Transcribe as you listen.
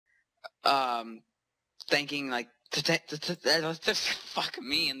thinking like, fuck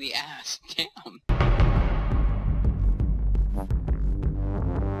me in the ass, damn.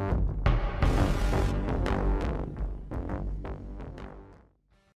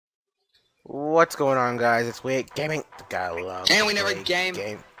 What's going on, guys? It's Wait Gaming. God, I love And we never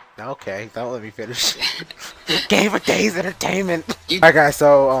game. Okay, don't let me finish. Game for Days Entertainment. Alright, guys.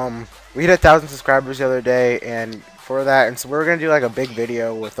 So we hit 1,000 subscribers the other day, and for that, and so we were gonna do like a big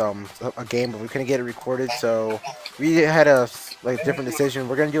video with a game, but we couldn't get it recorded, so we had a different decision.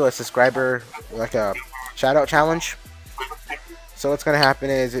 We're gonna do a subscriber like a shoutout challenge. So what's gonna happen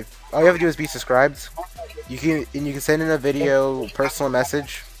is, if all you have to do is be subscribed, you can send in a video personal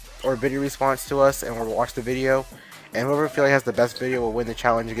message or video response to us, and we'll watch the video, and whoever feel like has the best video will win the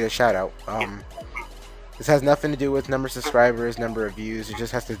challenge and get a shout out. This has nothing to do with number of subscribers, number of views. It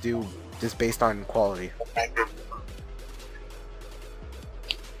just has to do just based on quality.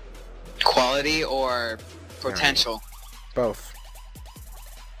 Quality or potential? Right. Both.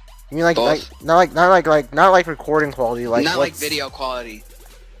 You mean like both? not like recording quality, like not like video quality.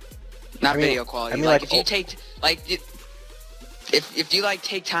 Not video quality. I mean, like if you take If you like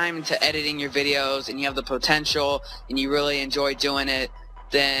take time into editing your videos and you have the potential and you really enjoy doing it,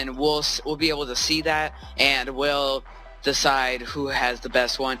 then we'll be able to see that, and we'll decide who has the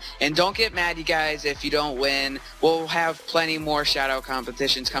best one. And don't get mad, you guys, if you don't win. We'll have plenty more shoutout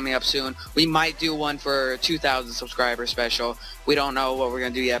competitions coming up soon. We might do one for 2,000 subscriber special. We don't know what we're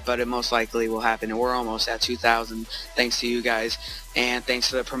gonna do yet, but it most likely will happen. And we're almost at 2,000, thanks to you guys, and thanks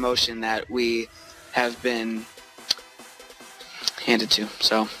to the promotion that we have been handed to.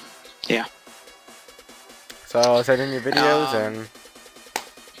 So yeah, so send in your videos and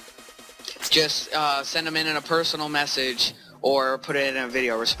just send them in a personal message or put it in a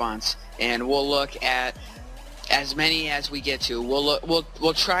video response, and we'll look at as many as we get to.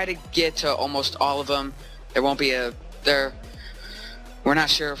 We'll try to get to almost all of them. There won't be we're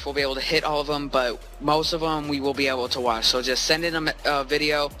not sure if we'll be able to hit all of them, but most of them we will be able to watch. So just send in a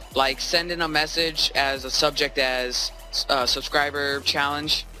video, like send in a message as a subject as subscriber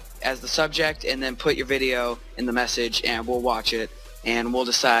challenge as the subject, and then put your video in the message, and we'll watch it, and we'll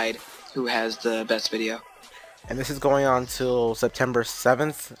decide who has the best video. And this is going on till September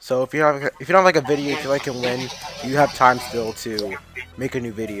 7th. So if you don't have like a video you feel like can win, you have time still to make a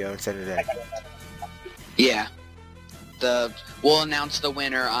new video and send it in. Yeah. We'll announce the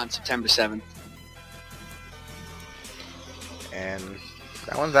winner on September 7th. And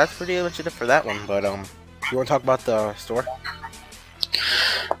that's pretty much it for that one. But you want to talk about the store?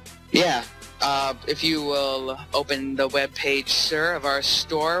 Yeah. If you will open the web page, sir, of our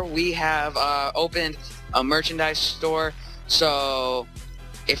store, we have opened a merchandise store. So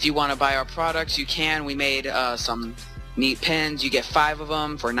if you want to buy our products, you can. We made some neat pins. You get 5 of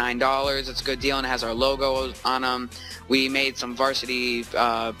them for $9. It's a good deal, and it has our logo on them. We made some varsity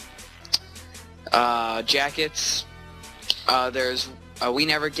jackets. There's a We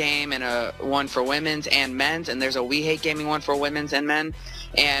Never Game and a one for women's and men's, and there's a We Hate Gaming one for women's and men.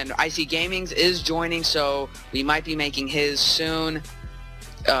 And IC Gaming's is joining, so we might be making his soon.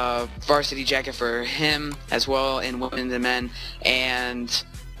 Varsity jacket for him as well in women's and men. And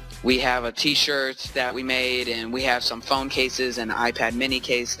we have a t-shirt that we made, and we have some phone cases and an iPad mini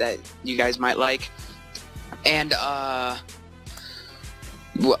case that you guys might like. And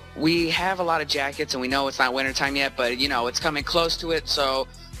we have a lot of jackets, and we know it's not winter time yet, but you know it's coming close to it. So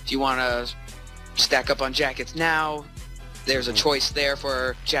if you want to stack up on jackets now, there's a choice there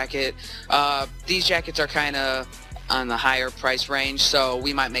for jacket. These jackets are kind of on the higher price range, so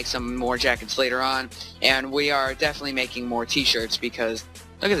we might make some more jackets later on. And we are definitely making more t-shirts, because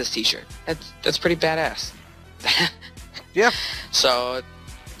look at this t-shirt. That's pretty badass. Yeah. So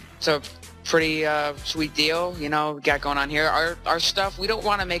it's a pretty sweet deal, you know, we got going on here. Our stuff, we don't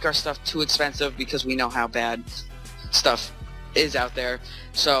want to make our stuff too expensive, because we know how bad stuff is out there.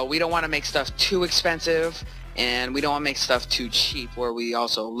 So we don't want to make stuff too expensive, and we don't want to make stuff too cheap where we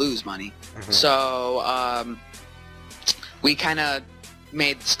also lose money. So we kind of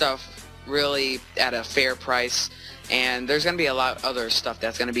made stuff really at a fair price, and there's going to be a lot of other stuff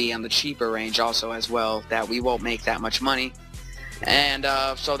that's going to be on the cheaper range also as well, that we won't make that much money. And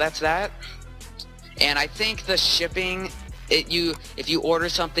so that's that. And I think the shipping, if you order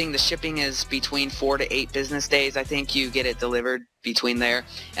something, the shipping is between 4 to 8 business days. I think you get it delivered between there,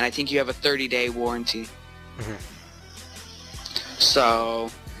 and I think you have a 30-day warranty. So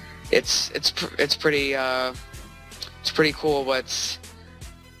it's pretty cool what's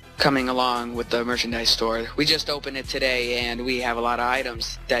coming along with the merchandise store. We just opened it today, and we have a lot of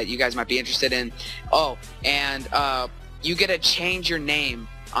items that you guys might be interested in. Oh, and you get to change your name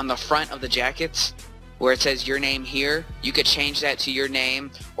on the front of the jackets where it says your name here, you could change that to your name,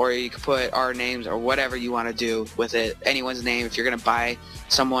 or you could put our names or whatever you want to do with it, anyone's name. If you're going to buy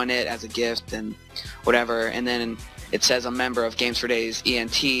someone it as a gift and whatever, and then it says a member of Games for Days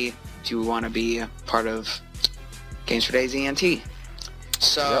ENT if you want to be a part of Games for Days ENT.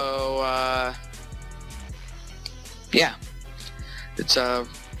 So, yeah, it's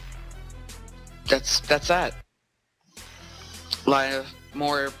that's that. A lot of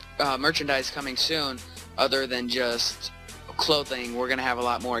more merchandise coming soon, other than just clothing. We're gonna have a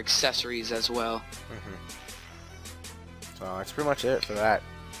lot more accessories as well. So that's pretty much it for that.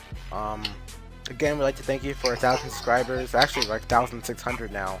 Again, we'd like to thank you for 1,000 subscribers. Actually, like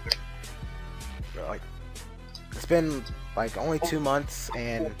 1,600 now. Like, it's been like only 2 months,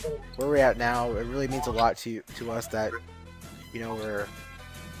 and where we're at now, it really means a lot to us that, you know, we're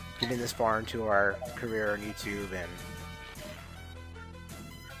getting this far into our career on YouTube. And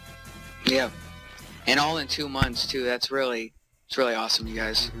yeah, and all in 2 months too. It's really awesome, you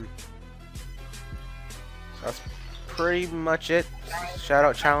guys. So that's pretty much it.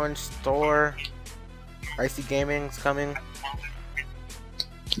 Shoutout challenge store. Icy Gaming's coming.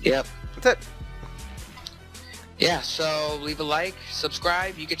 Yep. That's it. Yeah, so leave a like,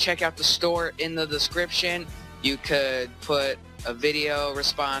 subscribe. You could check out the store in the description. You could put a video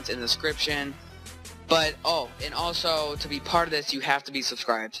response in the description. But, oh, and also to be part of this, you have to be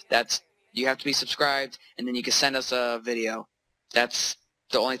subscribed. You have to be subscribed, and then you can send us a video. That's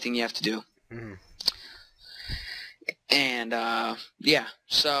the only thing you have to do. And, yeah,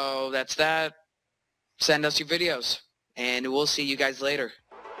 so that's that. Send us your videos, and we'll see you guys later.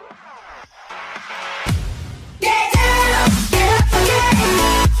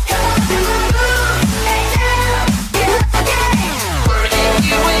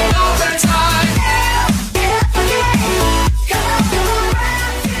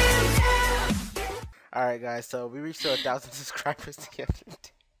 Alright guys, so we reached 1,000 subscribers the other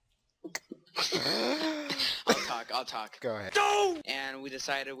day. I'll talk. Go ahead. And we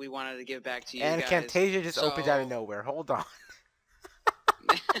decided we wanted to give back to you and guys. And Camtasia just opened out of nowhere. Hold on.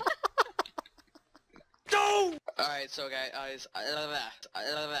 Alright, so guys, I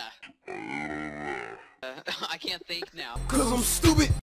can't think now. 'Cause I'm stupid.